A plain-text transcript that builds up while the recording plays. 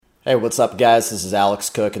Hey, what's up, guys? This is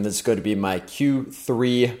Alex Cook, and this is going to be my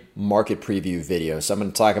Q3 market preview video. So I'm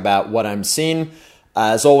going to talk about what I'm seeing.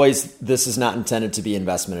 As always, this is not intended to be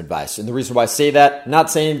investment advice. And the reason why I say that,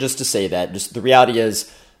 not saying just to say that, just the reality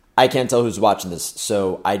is I can't tell who's watching this.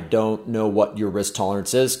 So I don't know what your risk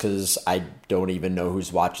tolerance is because I don't even know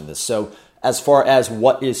who's watching this. So as far as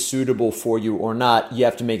what is suitable for you or not, you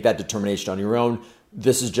have to make that determination on your own.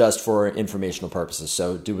 This is just for informational purposes.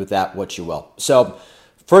 So do with that what you will. So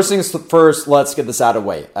first things first, let's get this out of the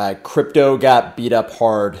way. Crypto got beat up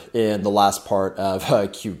hard in the last part of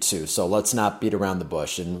Q2, so let's not beat around the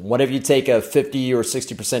bush. And whenever you take a 50 or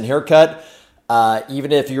 60% haircut,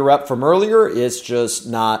 even if you're up from earlier, it's just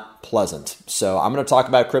not pleasant. So I'm going to talk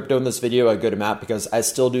about crypto in this video a good amount because I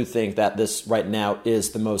still do think that this right now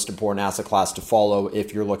is the most important asset class to follow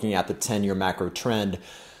if you're looking at the 10-year macro trend.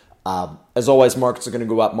 As always, markets are going to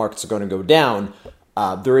go up, markets are going to go down.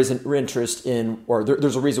 There is an interest in, or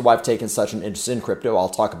there's a reason why I've taken such an interest in crypto. I'll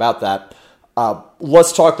talk about that.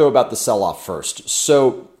 Let's talk, though, about the sell-off first.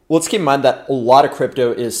 So let's keep in mind that a lot of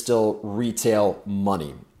crypto is still retail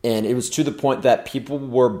money. And it was to the point that people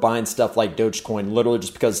were buying stuff like Dogecoin literally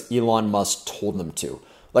just because Elon Musk told them to.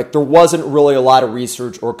 Like, there wasn't really a lot of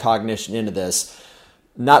research or cognition into this.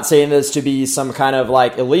 Not saying this to be some kind of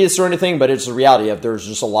like elitist or anything, but it's the reality of there's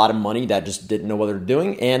just a lot of money that just didn't know what they're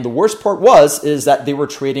doing. And the worst part is that they were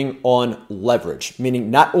trading on leverage,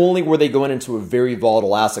 meaning not only were they going into a very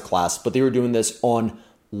volatile asset class, but they were doing this on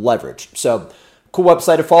leverage. So cool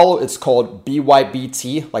website to follow. It's called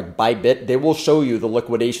BYBT, like Bybit. They will show you the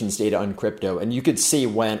liquidations data on crypto. And you could see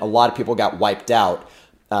when a lot of people got wiped out.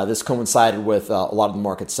 This coincided with a lot of the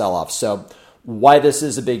market sell-off. So why this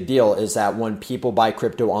is a big deal is that when people buy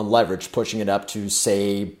crypto on leverage, pushing it up to,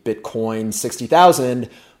 say, Bitcoin 60,000,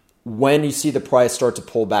 when you see the price start to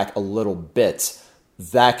pull back a little bit,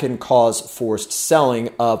 that can cause forced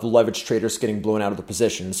selling of leverage traders getting blown out of their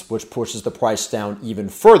positions, which pushes the price down even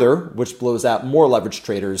further, which blows out more leverage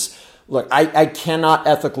traders. Look, I cannot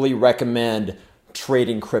ethically recommend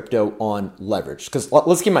trading crypto on leverage because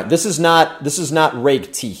let's keep in mind this is not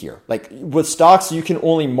Reg T here. Like with stocks, you can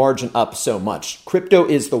only margin up so much. Crypto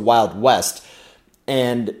is the Wild West,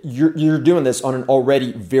 and you're doing this on an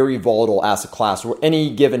already very volatile asset class where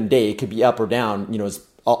any given day could be up or down. Is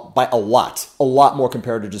by a lot more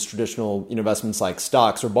compared to just traditional investments like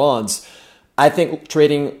stocks or bonds. I think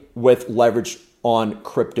trading with leverage on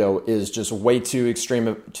crypto is just way too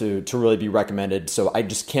extreme to really be recommended. So I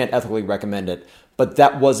just can't ethically recommend it. But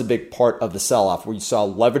that was a big part of the sell-off where you saw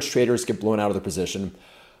leverage traders get blown out of their position.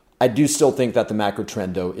 I do still think that the macro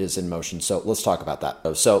trend, though, is in motion. So let's talk about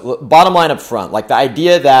that. So bottom line up front, like the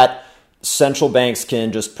idea that central banks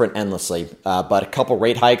can just print endlessly, but a couple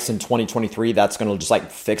rate hikes in 2023, that's going to just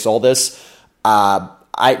like fix all this.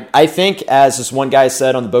 I think, as this one guy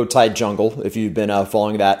said on the Bowtie Jungle, if you've been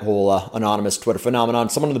following that whole anonymous Twitter phenomenon,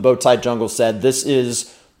 someone in the Bowtie Jungle said this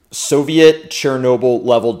is Soviet Chernobyl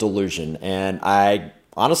level delusion, and I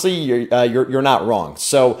honestly, you're not wrong.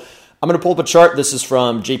 So I'm going to pull up a chart. This is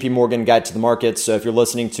from JP Morgan Guide to the Markets. So if you're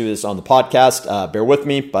listening to this on the podcast, bear with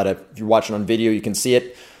me, but if you're watching on video, you can see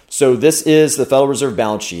it. So this is the Federal Reserve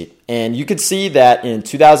balance sheet, and you could see that in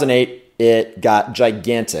 2008 it got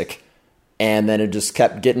gigantic. And then it just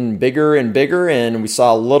kept getting bigger and bigger, and we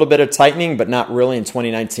saw a little bit of tightening, but not really in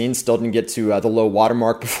 2019. Still didn't get to the low water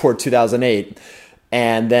mark before 2008.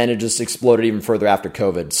 And then it just exploded even further after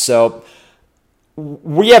COVID. So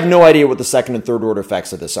we have no idea what the second and third order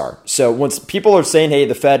effects of this are. So once people are saying, hey,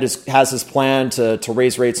 the Fed has this plan to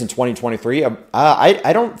raise rates in 2023,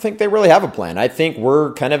 I don't think they really have a plan. I think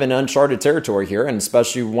we're kind of in uncharted territory here, and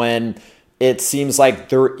especially when it seems like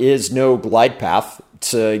there is no glide path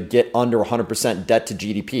to get under 100% debt to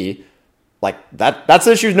GDP. Like that's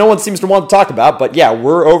an issue no one seems to want to talk about. But yeah,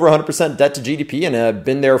 we're over 100% debt to GDP and have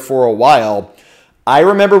been there for a while. I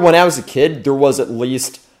remember when I was a kid, there was at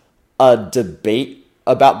least a debate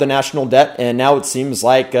about the national debt, and now it seems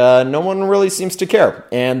like no one really seems to care.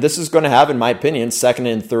 And this is going to have, in my opinion, second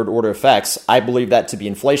and third order effects. I believe that to be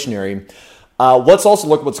inflationary. Let's also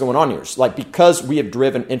look at what's going on here. So, like, because we have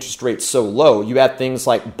driven interest rates so low, you have things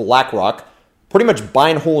like BlackRock pretty much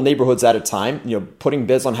buying whole neighborhoods at a time, putting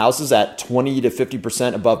bids on houses at 20 to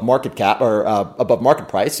 50% above market cap or above market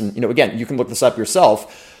price. And, again, you can look this up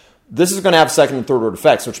yourself. This is going to have second and third order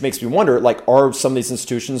effects, which makes me wonder, like, are some of these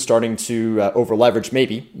institutions starting to over leverage?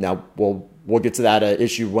 Maybe. Now, we'll get to that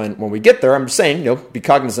issue when we get there. I'm just saying, be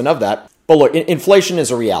cognizant of that. But look, inflation is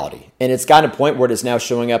a reality, and it's gotten to a point where it is now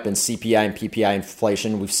showing up in CPI and PPI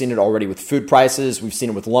inflation. We've seen it already with food prices. We've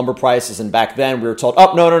seen it with lumber prices. And back then we were told,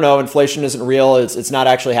 oh, no, inflation isn't real. It's not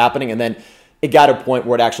actually happening. And then it got to a point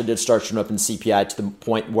where it actually did start showing up in CPI to the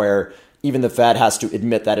point where even the Fed has to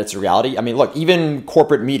admit that it's a reality. I mean, look, even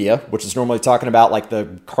corporate media, which is normally talking about like the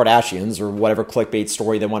Kardashians or whatever clickbait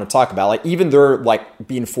story they want to talk about, like even they're like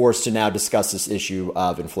being forced to now discuss this issue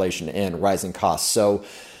of inflation and rising costs. So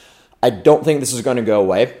I don't think this is going to go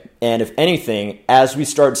away. And if anything, as we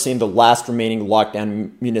start seeing the last remaining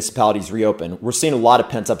lockdown municipalities reopen, we're seeing a lot of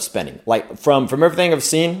pent-up spending. Like from everything I've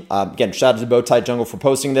seen, again, shout out to Bowtie Jungle for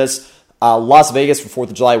posting this. Las Vegas for 4th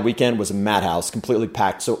of July weekend was a madhouse, completely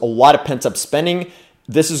packed. So a lot of pent-up spending.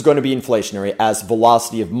 This is going to be inflationary as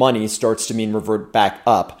velocity of money starts to mean revert back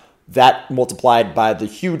up. That multiplied by the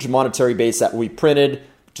huge monetary base that we printed,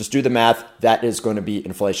 just do the math, that is going to be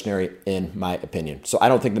inflationary in my opinion. So I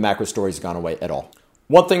don't think the macro story has gone away at all.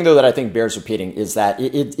 One thing, though, that I think bears repeating is that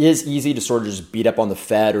it is easy to sort of just beat up on the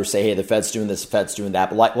Fed or say, hey, the Fed's doing this, the Fed's doing that.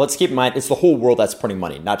 But let's keep in mind, it's the whole world that's printing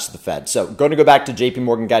money, not just the Fed. So going to go back to JP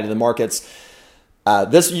Morgan Guide to the Markets.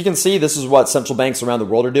 This you can see, this is what central banks around the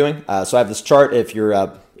world are doing. So I have this chart. If you're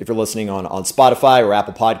listening on Spotify or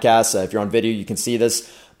Apple Podcasts, if you're on video, you can see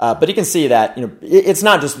this. But you can see that it's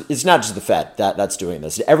not just the Fed that's doing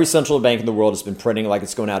this. Every central bank in the world has been printing like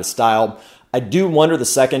it's going out of style. I do wonder the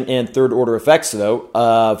second and third order effects, though,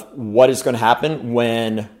 of what is going to happen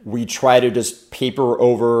when we try to just paper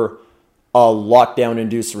over a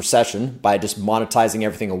lockdown-induced recession by just monetizing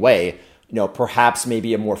everything away. Perhaps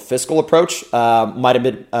maybe a more fiscal approach might have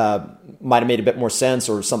made a bit more sense,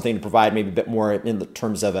 or something to provide maybe a bit more in the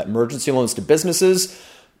terms of emergency loans to businesses.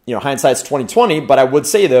 Hindsight's 2020, but I would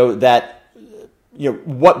say though that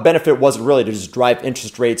what benefit was it really to just drive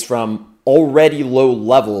interest rates from already low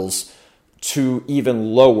levels to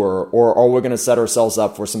even lower, or are we going to set ourselves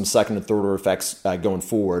up for some second and third order effects going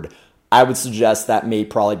forward? I would suggest that may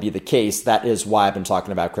probably be the case. That is why I've been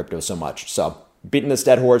talking about crypto so much. So beating this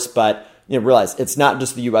dead horse, but realize it's not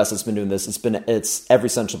just the US that's been doing this. It's every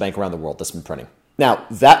central bank around the world that's been printing. Now,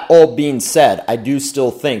 that all being said, I do still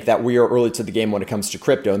think that we are early to the game when it comes to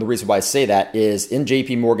crypto. And the reason why I say that is in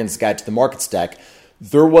JP Morgan's Guide to the Markets deck,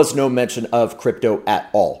 there was no mention of crypto at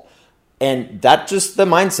all. And that's just the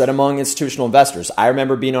mindset among institutional investors. I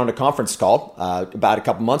remember being on a conference call about a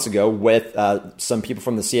couple months ago with some people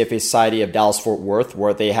from the CFA Society of Dallas-Fort Worth,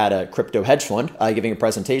 where they had a crypto hedge fund giving a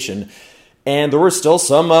presentation. And there were still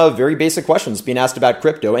some very basic questions being asked about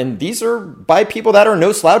crypto. And these are by people that are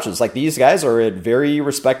no slouches. Like these guys are at very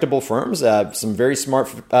respectable firms, some very smart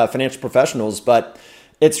financial professionals. But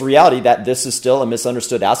it's reality that this is still a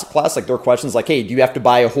misunderstood asset class. Like there are questions like, hey, do you have to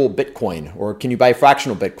buy a whole Bitcoin? Or can you buy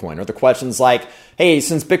fractional Bitcoin? Or the questions like, hey,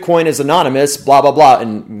 since Bitcoin is anonymous, blah, blah, blah.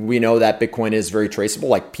 And we know that Bitcoin is very traceable.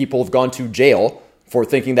 Like people have gone to jail for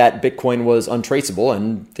thinking that Bitcoin was untraceable,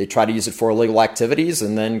 and they try to use it for illegal activities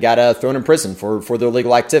and then got thrown in prison for their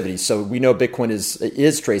illegal activities. So we know Bitcoin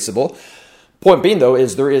is traceable. Point being, though,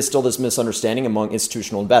 is there is still this misunderstanding among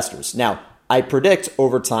institutional investors. Now, I predict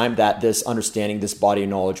over time that this understanding, this body of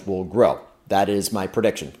knowledge will grow. That is my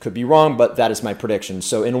prediction. Could be wrong, but that is my prediction.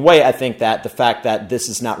 So in a way, I think that the fact that this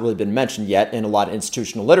has not really been mentioned yet in a lot of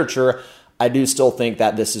institutional literature, I do still think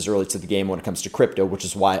that this is early to the game when it comes to crypto, which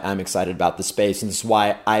is why I'm excited about this space. And this is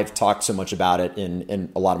why I've talked so much about it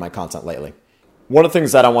in a lot of my content lately. One of the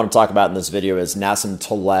things that I want to talk about in this video is Nassim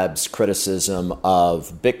Taleb's criticism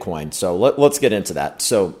of Bitcoin. So let's get into that.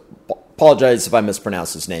 So apologize if I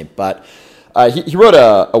mispronounce his name, but he wrote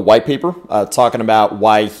a white paper talking about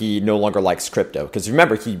why he no longer likes crypto. Because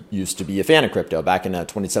remember, he used to be a fan of crypto. Back in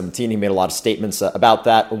 2017, he made a lot of statements about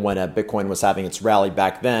that when Bitcoin was having its rally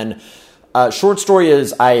back then. Short story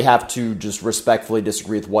is I have to just respectfully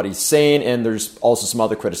disagree with what he's saying, and there's also some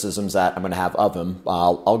other criticisms that I'm going to have of him.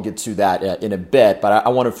 I'll get to that in a bit, but I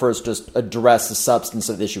want to first just address the substance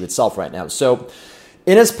of the issue itself right now. So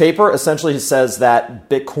in his paper, essentially he says that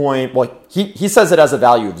Bitcoin, well, he says it has a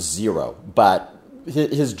value of zero, but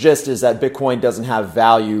his gist is that Bitcoin doesn't have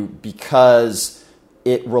value because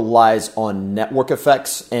it relies on network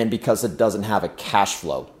effects and because it doesn't have a cash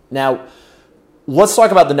flow. Now, let's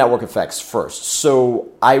talk about the network effects first.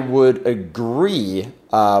 So I would agree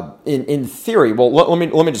in theory. Well, let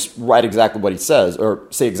me just write exactly what he says, or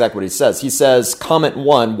say exactly what he says. He says, comment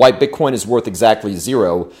 1, why Bitcoin is worth exactly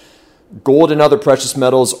zero. Gold and other precious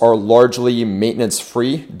metals are largely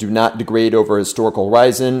maintenance-free, do not degrade over a historical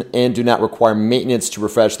horizon, and do not require maintenance to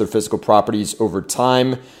refresh their physical properties over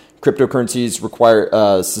time. Cryptocurrencies require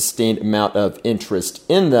a sustained amount of interest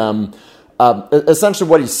in them. Essentially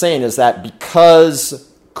what he's saying is that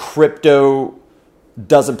because crypto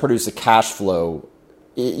doesn't produce a cash flow,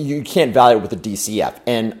 you can't value it with a DCF.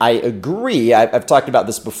 And I agree. I've talked about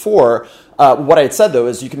this before. What I had said, though,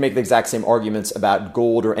 is you can make the exact same arguments about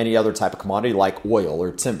gold or any other type of commodity like oil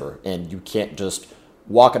or timber. And you can't just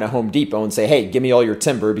walk in a Home Depot and say, hey, give me all your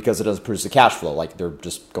timber because it doesn't produce the cash flow. Like they're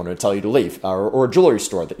just going to tell you to leave. Or a jewelry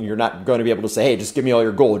store that you're not going to be able to say, hey, just give me all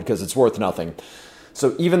your gold because it's worth nothing.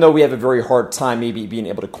 So even though we have a very hard time maybe being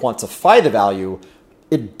able to quantify the value,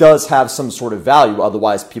 it does have some sort of value.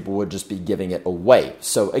 Otherwise, people would just be giving it away.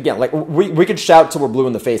 So again, like we could shout till we're blue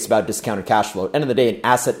in the face about discounted cash flow. At the end of the day, an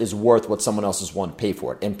asset is worth what someone else is willing to pay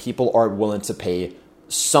for it. And people are willing to pay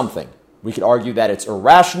something. We could argue that it's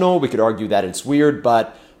irrational. We could argue that it's weird,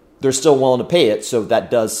 but they're still willing to pay it. So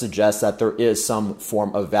that does suggest that there is some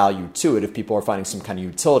form of value to it if people are finding some kind of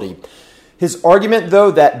utility. His argument,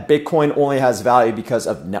 though, that Bitcoin only has value because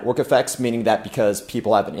of network effects, meaning that because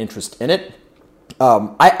people have an interest in it,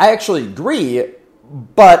 I actually agree,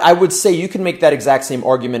 but I would say you can make that exact same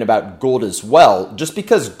argument about gold as well. Just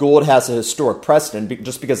because gold has a historic precedent,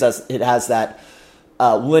 just because it has that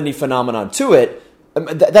Lindy phenomenon to it,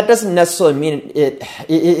 that doesn't necessarily mean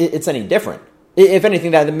it's any different. If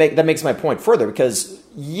anything, that makes my point further, because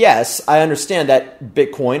yes, I understand that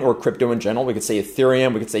Bitcoin or crypto in general, we could say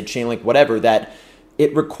Ethereum, we could say Chainlink, whatever, that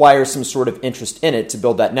it requires some sort of interest in it to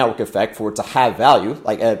build that network effect for it to have value.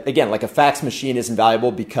 Like again, like a fax machine isn't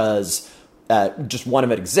valuable because just one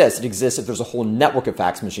of it exists. It exists if there's a whole network of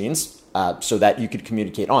fax machines so that you could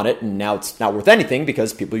communicate on it. And now it's not worth anything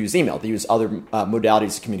because people use email. They use other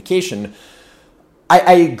modalities of communication.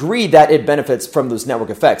 I agree that it benefits from those network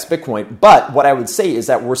effects, Bitcoin, but what I would say is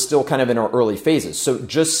that we're still kind of in our early phases. So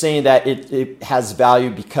just saying that it has value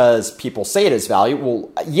because people say it has value, well,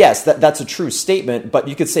 yes, that's a true statement, but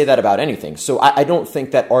you could say that about anything. So I don't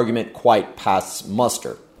think that argument quite passes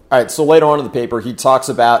muster. All right, so later on in the paper, he talks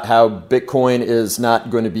about how Bitcoin is not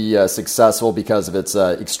going to be successful because of its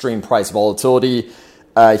extreme price volatility.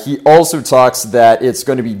 He also talks that it's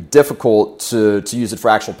going to be difficult to use it for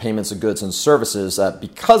actual payments of goods and services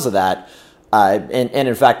because of that. And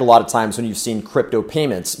in fact, a lot of times when you've seen crypto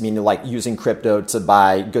payments, meaning like using crypto to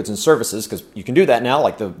buy goods and services, because you can do that now,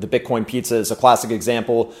 like the Bitcoin pizza is a classic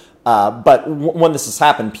example. But when this has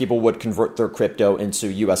happened, people would convert their crypto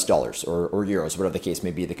into US dollars or euros, whatever the case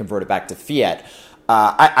may be. They convert it back to fiat.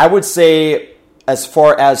 I would say as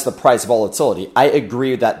far as the price volatility, I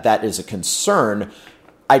agree that that is a concern.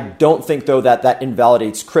 I don't think, though, that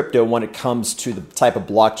invalidates crypto when it comes to the type of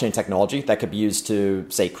blockchain technology that could be used to,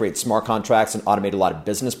 say, create smart contracts and automate a lot of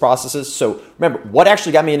business processes. So remember, what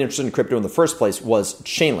actually got me interested in crypto in the first place was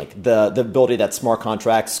Chainlink, the ability that smart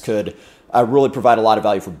contracts could really provide a lot of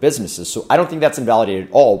value for businesses. So I don't think that's invalidated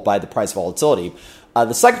at all by the price volatility.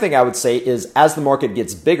 The second thing I would say is as the market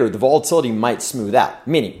gets bigger, the volatility might smooth out,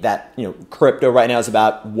 meaning that crypto right now is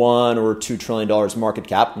about $1 or $2 trillion market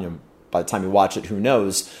cap. By the time you watch it, who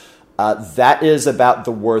knows? That is about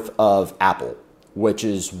the worth of Apple, which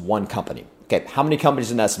is one company. Okay, how many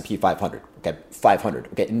companies in the S&P 500? Okay, 500.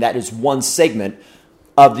 Okay, and that is one segment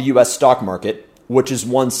of the U.S. stock market, which is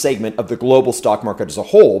one segment of the global stock market as a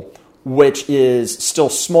whole, which is still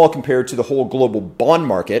small compared to the whole global bond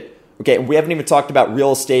market. Okay, and we haven't even talked about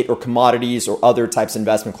real estate or commodities or other types of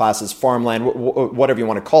investment classes, farmland, whatever you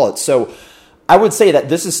want to call it. So I would say that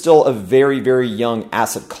this is still a very, very young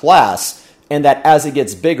asset class, and that as it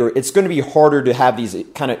gets bigger, it's going to be harder to have these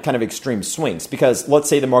kind of extreme swings. Because let's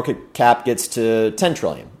say the market cap gets to 10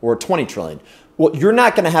 trillion or 20 trillion. Well, you're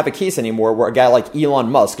not going to have a case anymore where a guy like Elon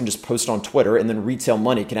Musk can just post on Twitter and then retail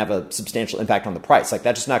money can have a substantial impact on the price. Like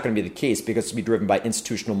that's just not going to be the case because it's going to be driven by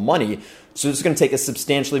institutional money. So it's going to take a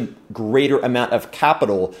substantially greater amount of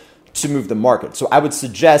capital to move the market. So I would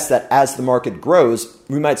suggest that as the market grows,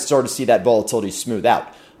 we might start to see that volatility smooth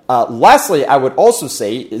out. Lastly, I would also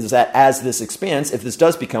say is that as this expands, if this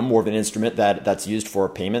does become more of an instrument that's used for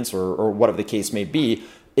payments or whatever the case may be,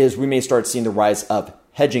 is we may start seeing the rise of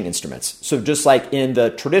hedging instruments. So just like in the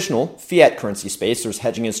traditional fiat currency space, there's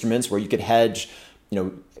hedging instruments where you could hedge,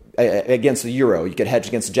 against the euro, you could hedge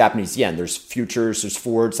against the Japanese yen. There's futures, there's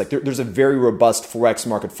forwards. Like there's a very robust forex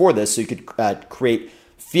market for this. So you could create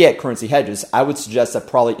fiat currency hedges. I would suggest that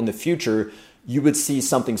probably in the future, you would see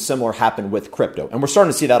something similar happen with crypto. And we're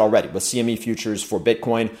starting to see that already with CME futures for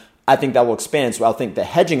Bitcoin. I think that will expand. So I think the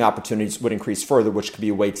hedging opportunities would increase further, which could be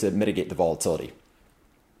a way to mitigate the volatility.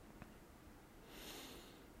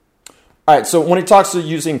 All right, so when he talks to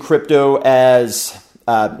using crypto as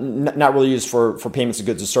not really used for payments of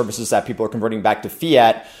goods and services that people are converting back to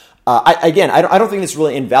fiat, I don't think this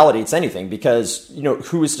really invalidates anything because,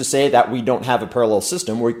 who is to say that we don't have a parallel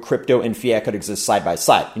system where crypto and fiat could exist side by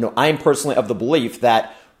side? I'm personally of the belief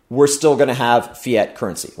that we're still going to have fiat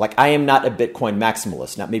currency. Like, I am not a Bitcoin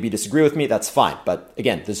maximalist. Now, maybe you disagree with me, that's fine. But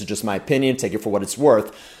again, this is just my opinion. Take it for what it's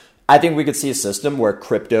worth. I think we could see a system where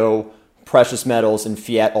crypto, precious metals, and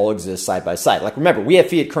fiat all exist side by side. Like, remember, we have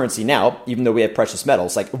fiat currency now, even though we have precious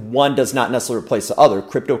metals. Like, one does not necessarily replace the other.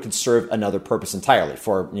 Crypto could serve another purpose entirely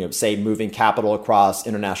for, say, moving capital across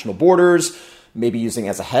international borders, maybe using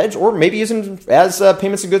as a hedge, or maybe using as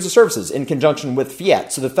payments of goods and services in conjunction with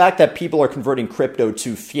fiat. So the fact that people are converting crypto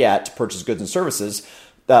to fiat to purchase goods and services,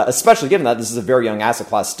 especially given that this is a very young asset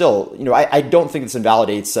class still, I don't think this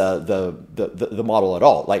invalidates the model at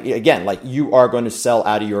all. Like, again, like, you are going to sell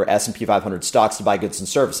out of your S&P 500 stocks to buy goods and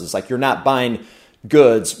services. Like, you're not buying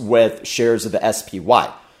goods with shares of the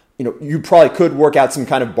SPY. You probably could work out some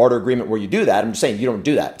kind of barter agreement where you do that. I'm just saying you don't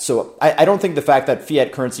do that. So I don't think the fact that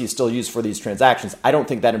fiat currency is still used for these transactions, I don't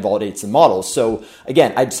think that invalidates the model. So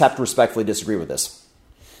again, I just have to respectfully disagree with this.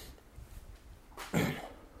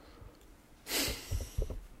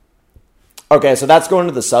 Okay, so that's going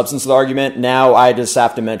to the substance of the argument. Now I just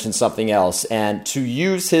have to mention something else. And to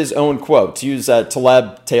use his own quote, to use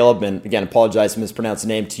Taleb, and again, apologize if I mispronounced the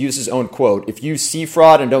name, to use his own quote, if you see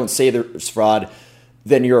fraud and don't say there's fraud,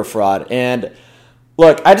 then you're a fraud. And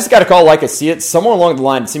look, I just got to call it like I see it. Somewhere along the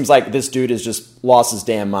line, it seems like this dude has just lost his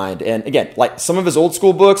damn mind. And again, like, some of his old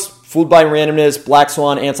school books, Fooled by Randomness, Black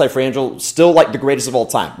Swan, Anti-Fragile, still like the greatest of all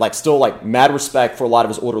time. Like, still like mad respect for a lot of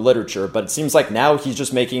his older literature. But it seems like now he's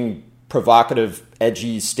just making provocative,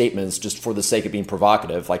 edgy statements just for the sake of being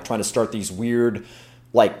provocative, like trying to start these weird,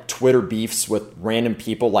 like, Twitter beefs with random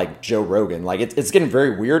people like Joe Rogan. Like, it's getting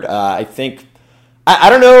very weird. I think, I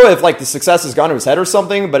don't know if, like, the success has gone to his head or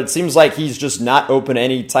something, but it seems like he's just not open to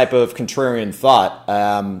any type of contrarian thought.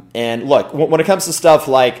 And look, when it comes to stuff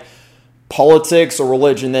like politics or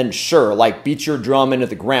religion, then sure, like, beat your drum into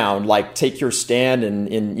the ground, like, take your stand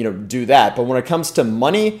and do that. But when it comes to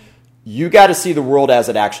money, you got to see the world as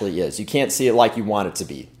it actually is. You can't see it like you want it to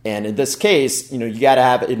be. And in this case, you got to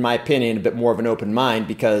have, in my opinion, a bit more of an open mind,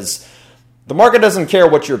 because the market doesn't care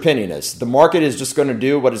what your opinion is. The market is just going to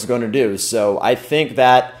do what it's going to do. So I think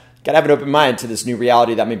that you got to have an open mind to this new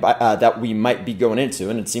reality that we might be going into.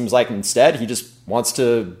 And it seems like instead he just wants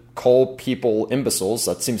to call people imbeciles.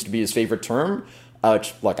 That seems to be his favorite term.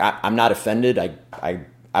 Look, I'm not offended.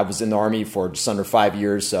 I was in the Army for just under 5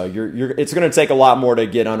 years, so it's going to take a lot more to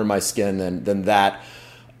get under my skin than that.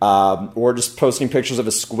 Or just posting pictures of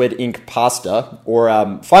a squid ink pasta. Or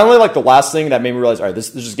finally, like, the last thing that made me realize, all right,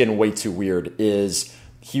 this is just getting way too weird, is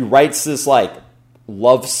he writes this, like,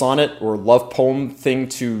 love sonnet or love poem thing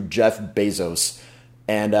to Jeff Bezos.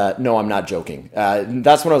 And no, I'm not joking.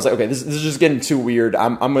 That's when I was like, okay, this is just getting too weird.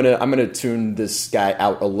 I'm gonna tune this guy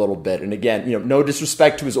out a little bit. And again, no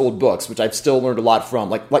disrespect to his old books, which I've still learned a lot from.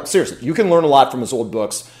 Like seriously, you can learn a lot from his old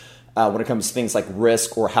books when it comes to things like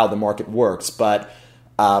risk or how the market works. But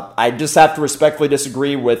I just have to respectfully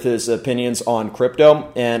disagree with his opinions on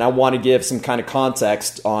crypto, and I want to give some kind of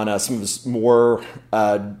context on some of his more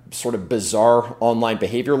sort of bizarre online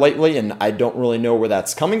behavior lately, and I don't really know where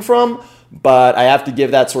that's coming from, but I have to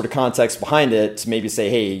give that sort of context behind it to maybe say,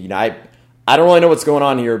 hey, I don't really know what's going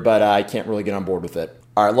on here, but I can't really get on board with it.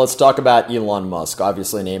 All right, let's talk about Elon Musk,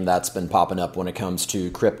 obviously a name that's been popping up when it comes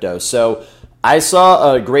to crypto. So I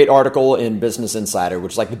saw a great article in Business Insider,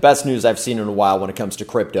 which is like the best news I've seen in a while when it comes to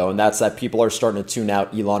crypto, and that's that people are starting to tune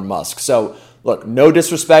out Elon Musk. So look, no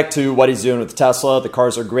disrespect to what he's doing with Tesla. The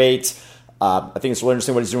cars are great. I think it's really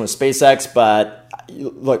interesting what he's doing with SpaceX, but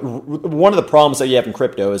look, one of the problems that you have in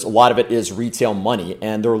crypto is a lot of it is retail money,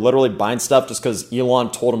 and they're literally buying stuff just because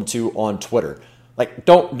Elon told them to on Twitter. Like,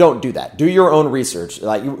 don't do that. Do your own research.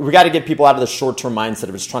 Like, we got to get people out of the short-term mindset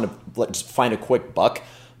of just trying to just find a quick buck.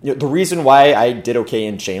 The reason why I did okay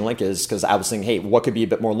in Chainlink is because I was thinking, hey, what could be a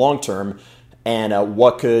bit more long-term, and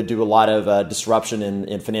what could do a lot of disruption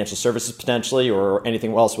in financial services potentially, or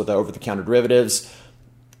anything else with over-the-counter derivatives.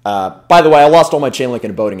 By the way, I lost all my Chainlink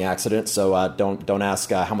in a boating accident, so don't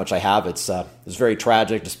ask how much I have. It's very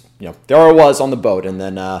tragic. Just there I was on the boat, and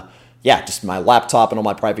then just my laptop and all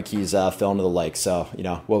my private keys fell into the lake. So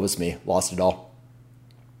what was me? Lost it all.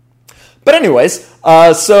 But anyways,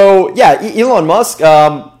 Elon Musk.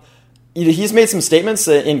 He's made some statements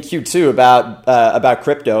in Q2 about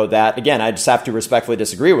crypto that, again, I just have to respectfully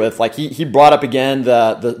disagree with. Like, he brought up again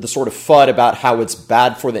the sort of FUD about how it's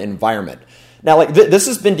bad for the environment. Now, like, this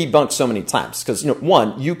has been debunked so many times because,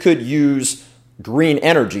 one, you could use green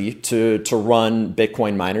energy to run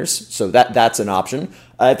Bitcoin miners, so that's an option.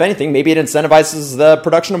 If anything, maybe it incentivizes the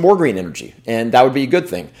production of more green energy, and that would be a good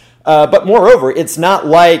thing. But moreover, it's not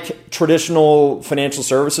like traditional financial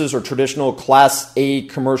services or traditional Class A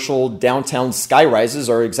commercial downtown sky rises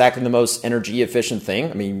are exactly the most energy efficient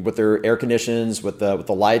thing. I mean, with their air conditions, with the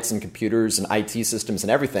lights and computers and IT systems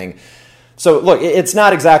and everything. So look, it's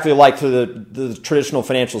not exactly like the traditional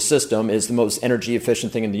financial system is the most energy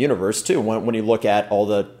efficient thing in the universe too. When you look at all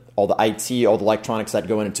the IT, all the electronics that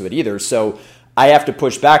go into it either. So I have to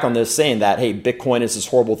push back on this, saying that hey, Bitcoin is this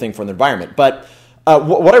horrible thing for the environment, but.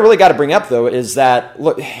 What I really got to bring up, though, is that,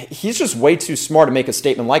 look, he's just way too smart to make a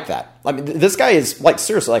statement like that. I mean, this guy is, like,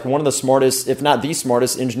 seriously, like one of the smartest, if not the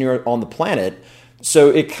smartest engineer on the planet. So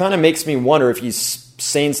it kind of makes me wonder if he's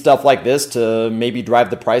saying stuff like this to maybe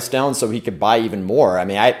drive the price down so he could buy even more. I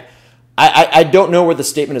mean, I don't know where the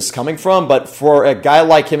statement is coming from, but for a guy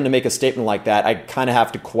like him to make a statement like that, I kind of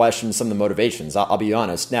have to question some of the motivations. I'll be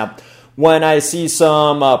honest. Now, when I see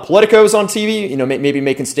some politicos on TV, maybe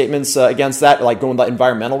making statements against that, like going the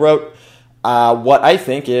environmental route, what I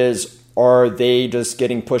think is, are they just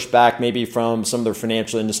getting pushed back maybe from some of their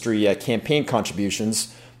financial industry campaign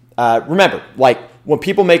contributions? Remember, like when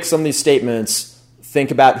people make some of these statements,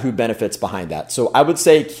 think about who benefits behind that. So I would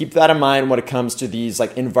say keep that in mind when it comes to these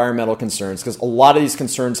like environmental concerns, because a lot of these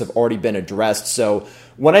concerns have already been addressed. So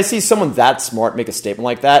when I see someone that smart make a statement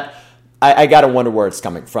like that, I got to wonder where it's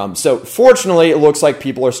coming from. So fortunately, it looks like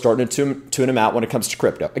people are starting to tune him out when it comes to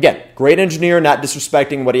crypto. Again, great engineer, not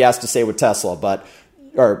disrespecting what he has to say with Tesla,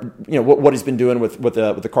 or what he's been doing with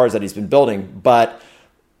the cars that he's been building. But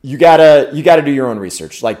you gotta do your own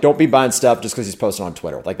research. Like, don't be buying stuff just because he's posting on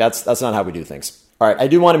Twitter. Like that's not how we do things. All right, I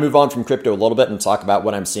do want to move on from crypto a little bit and talk about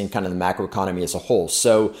what I'm seeing kind of the macro economy as a whole.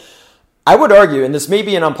 So I would argue, and this may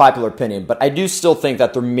be an unpopular opinion, but I do still think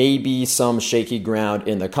that there may be some shaky ground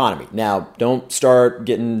in the economy. Now, don't start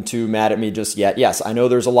getting too mad at me just yet. Yes, I know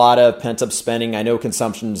there's a lot of pent-up spending. I know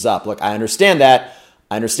consumption is up. Look, I understand that.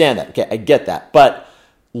 Okay, I get that. But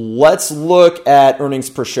let's look at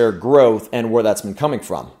earnings per share growth and where that's been coming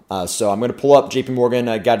from. So I'm going to pull up JP Morgan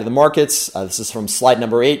Guide to the Markets. This is from slide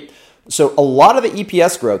number 8. So a lot of the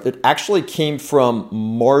EPS growth, it actually came from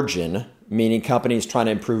margin, meaning companies trying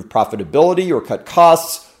to improve profitability or cut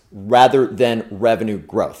costs rather than revenue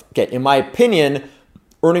growth. Okay, in my opinion,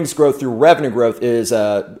 earnings growth through revenue growth is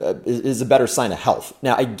a better sign of health.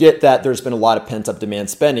 Now, I get that there's been a lot of pent-up demand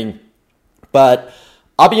spending, but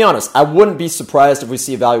I'll be honest, I wouldn't be surprised if we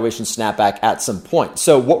see a valuation snapback at some point.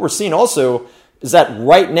 So what we're seeing also is that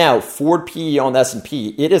right now, forward PE on the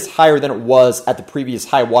S&P, it is higher than it was at the previous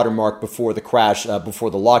high water mark before the crash, before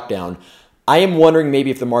the lockdown. I am wondering maybe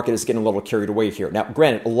if the market is getting a little carried away here. Now,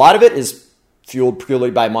 granted, a lot of it is fueled purely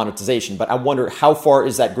by monetization, but I wonder how far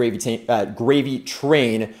is that gravy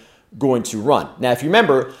train going to run? Now, if you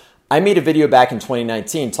remember, I made a video back in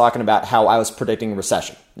 2019 talking about how I was predicting a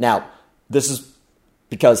recession. Now, this is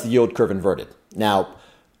because the yield curve inverted. Now,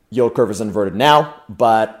 yield curve is inverted now,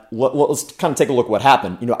 but let's kind of take a look at what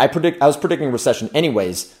happened. I was predicting a recession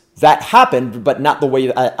anyways. That happened, but not the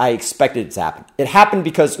way I expected it to happen. It happened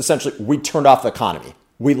because essentially we turned off the economy.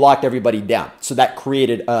 We locked everybody down. So that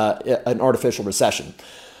created an artificial recession.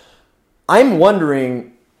 I'm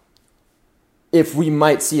wondering if we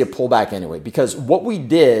might see a pullback anyway, because what we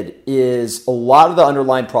did is a lot of the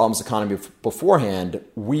underlying problems economy beforehand,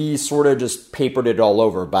 we sort of just papered it all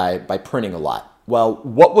over by printing a lot. Well,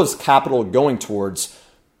 what was capital going towards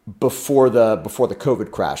before the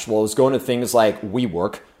COVID crash? Well, it was going to things like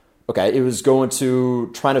WeWork. Okay, it was going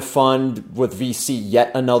to trying to fund with VC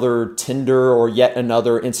yet another Tinder or yet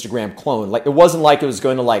another Instagram clone. Like it wasn't like it was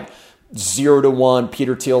going to like 0 to 1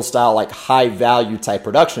 Peter Thiel style like high value type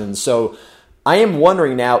productions. So I am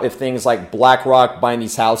wondering now if things like BlackRock buying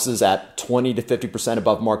these houses at 20 to 50%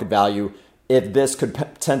 above market value, if this could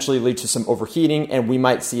potentially lead to some overheating and we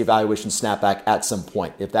might see a valuation snapback at some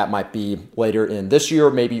point. If that might be later in this year,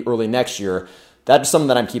 maybe early next year. That's something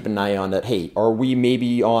that I'm keeping an eye on that, hey, are we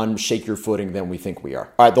maybe on shakier footing than we think we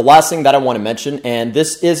are? All right, the last thing that I want to mention, and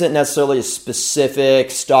this isn't necessarily a specific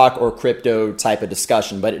stock or crypto type of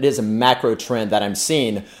discussion, but it is a macro trend that I'm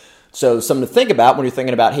seeing. So something to think about when you're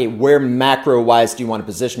thinking about, hey, where macro-wise do you want to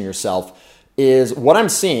position yourself is what I'm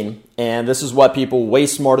seeing, and this is what people way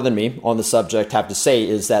smarter than me on the subject have to say,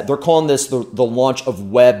 is that they're calling this the launch of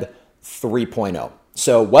Web 3.0.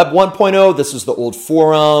 So Web 1.0, this is the old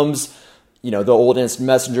forums, the old instant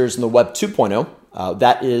messengers, and the Web 2.0.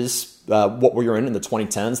 That is what we were in the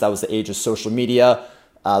 2010s. That was the age of social media,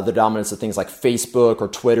 the dominance of things like Facebook or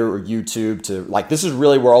Twitter or YouTube. This is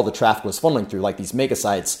really where all the traffic was funneling through, like these mega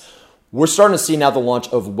sites. We're starting to see now the launch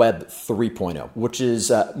of Web 3.0, which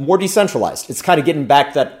is more decentralized. It's kind of getting back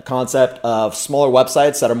to that concept of smaller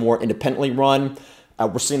websites that are more independently run.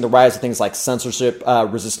 We're seeing the rise of things like censorship,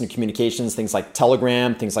 resistant communications, things like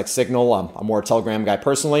Telegram, things like Signal. I'm more a Telegram guy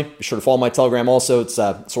personally. Be sure to follow my Telegram also. It's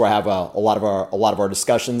where I have a lot of our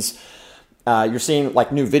discussions. You're seeing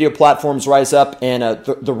like new video platforms rise up, and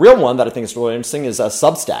the real one that I think is really interesting is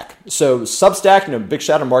Substack. So Substack, big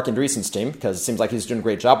shout out to Mark Andreessen's team, because it seems like he's doing a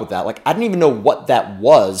great job with that. Like, I didn't even know what that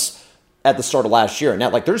was at the start of last year. Now,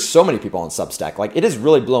 like, there's so many people on Substack. Like, it is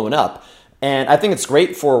really blowing up. And I think it's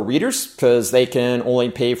great for readers because they can only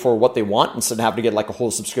pay for what they want instead of having to get like a whole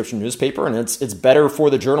subscription newspaper. And it's better for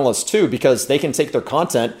the journalists too, because they can take their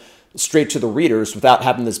content straight to the readers without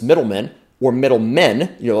having this middlemen or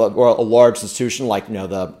middlemen, or a large institution like,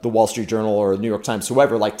 the Wall Street Journal or the New York Times,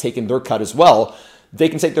 whoever, like taking their cut as well. They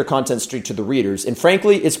can take their content straight to the readers. And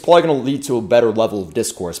frankly, it's probably going to lead to a better level of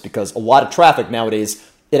discourse because a lot of traffic nowadays,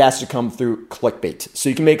 it has to come through clickbait. So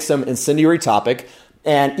you can make some incendiary topic.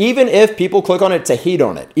 And even if people click on it to hate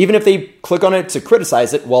on it, even if they click on it to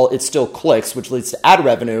criticize it, well, it still clicks, which leads to ad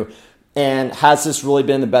revenue. And has this really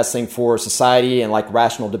been the best thing for society and like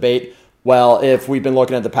rational debate? Well, if we've been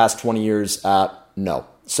looking at the past 20 years, no.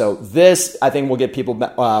 So this, I think, will get people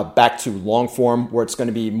back to long form, where it's going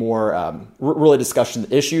to be more really discussion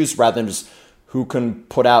issues rather than just who can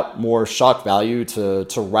put out more shock value to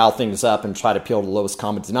rile things up and try to appeal to the lowest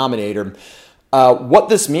common denominator. What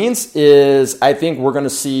this means is I think we're going to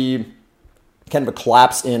see kind of a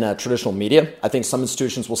collapse in traditional media. I think some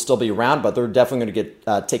institutions will still be around, but they're definitely going to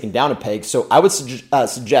get taken down a peg. So I would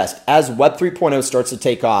suggest as Web 3.0 starts to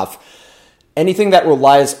take off, anything that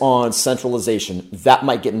relies on centralization, that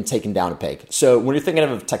might get taken down a peg. So when you're thinking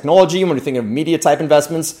of technology, when you're thinking of media type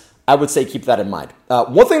investments, I would say keep that in mind.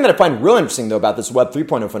 One thing that I find really interesting, though, about this Web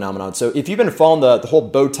 3.0 phenomenon, so if you've been following the whole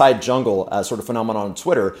bow tie jungle sort of phenomenon on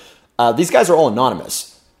Twitter, these guys are all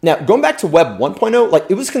anonymous. Now, going back to Web 1.0, like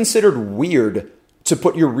it was considered weird to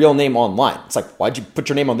put your real name online. It's like, why'd you put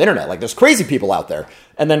your name on the internet? Like, there's crazy people out there.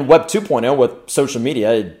 And then Web 2.0 with social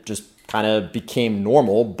media, it just kind of became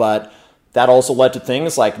normal. But that also led to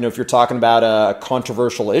things like, if you're talking about a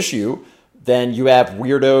controversial issue, then you have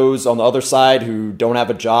weirdos on the other side who don't have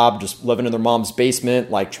a job, just living in their mom's basement,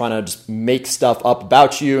 like trying to just make stuff up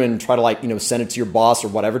about you and try to send it to your boss or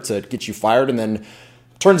whatever to get you fired. And then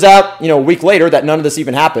turns out, a week later that none of this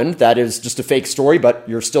even happened. That is just a fake story, but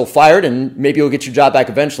you're still fired and maybe you'll get your job back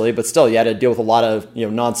eventually. But still, you had to deal with a lot of,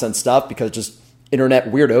 nonsense stuff because just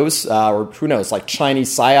internet weirdos or who knows, like Chinese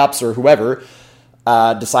psyops or whoever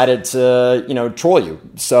decided to, troll you.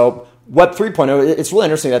 So Web 3.0, it's really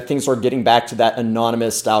interesting that things are getting back to that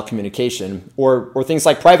anonymous style communication or things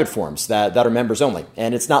like private forums that are members only.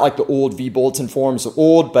 And it's not like the old vBulletin forums are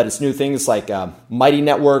old, but it's new things like Mighty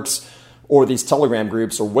Networks, or these Telegram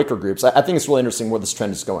groups or Wicker groups. I think it's really interesting where this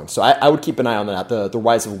trend is going. So I would keep an eye on that, the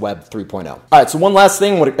rise of Web 3.0. All right, so one last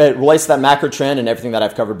thing, when it relates to that macro trend and everything that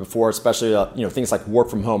I've covered before, especially things like work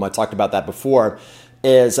from home, I talked about that before,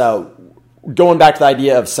 is going back to the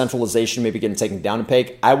idea of centralization maybe getting taken down a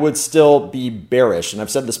peg. I would still be bearish, and I've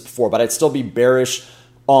said this before, but I'd still be bearish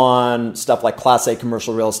on stuff like Class A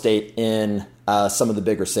commercial real estate in some of the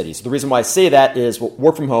bigger cities. The reason why I say that is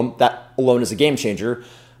work from home, that alone is a game changer.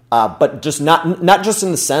 But just not just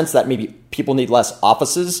in the sense that maybe people need less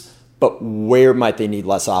offices, but where might they need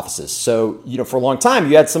less offices? So, for a long time,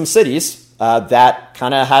 you had some cities that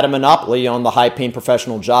kind of had a monopoly on the high-paying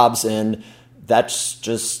professional jobs, and that's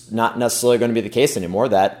just not necessarily going to be the case anymore.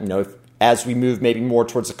 That, as we move maybe more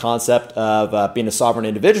towards the concept of being a sovereign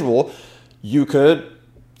individual, you could,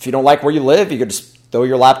 if you don't like where you live, you could just throw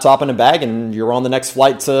your laptop in a bag and you're on the next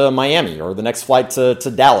flight to Miami or the next flight to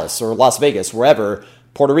Dallas or Las Vegas, wherever,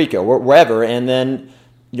 Puerto Rico, wherever, and then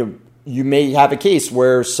you may have a case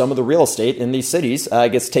where some of the real estate in these cities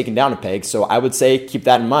gets taken down a peg. So I would say keep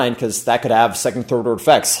that in mind because that could have second, third order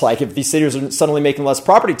effects. Like if these cities are suddenly making less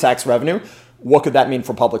property tax revenue, what could that mean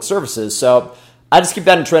for public services? So I just keep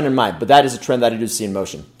that in trend in mind, but that is a trend that I do see in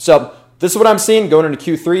motion. So this is what I'm seeing going into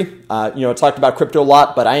Q3. I talked about crypto a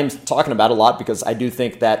lot, but I am talking about it a lot because I do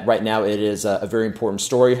think that right now it is a very important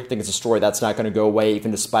story. I think it's a story that's not going to go away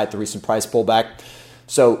even despite the recent price pullback.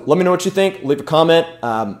 So let me know what you think. Leave a comment.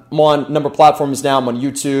 I'm on a number of platforms now. I'm on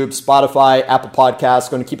YouTube, Spotify, Apple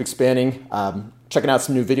Podcasts. Going to keep expanding. Checking out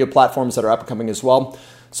some new video platforms that are up and coming as well.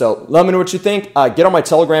 So let me know what you think. Get on my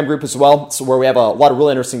Telegram group as well, so where we have a lot of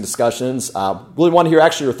really interesting discussions. Really want to hear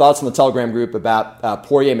actually your thoughts on the Telegram group about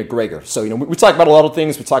Poirier McGregor. So we talk about a lot of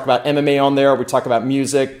things. We talk about MMA on there. We talk about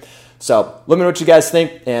music. So let me know what you guys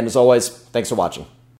think. And as always, thanks for watching.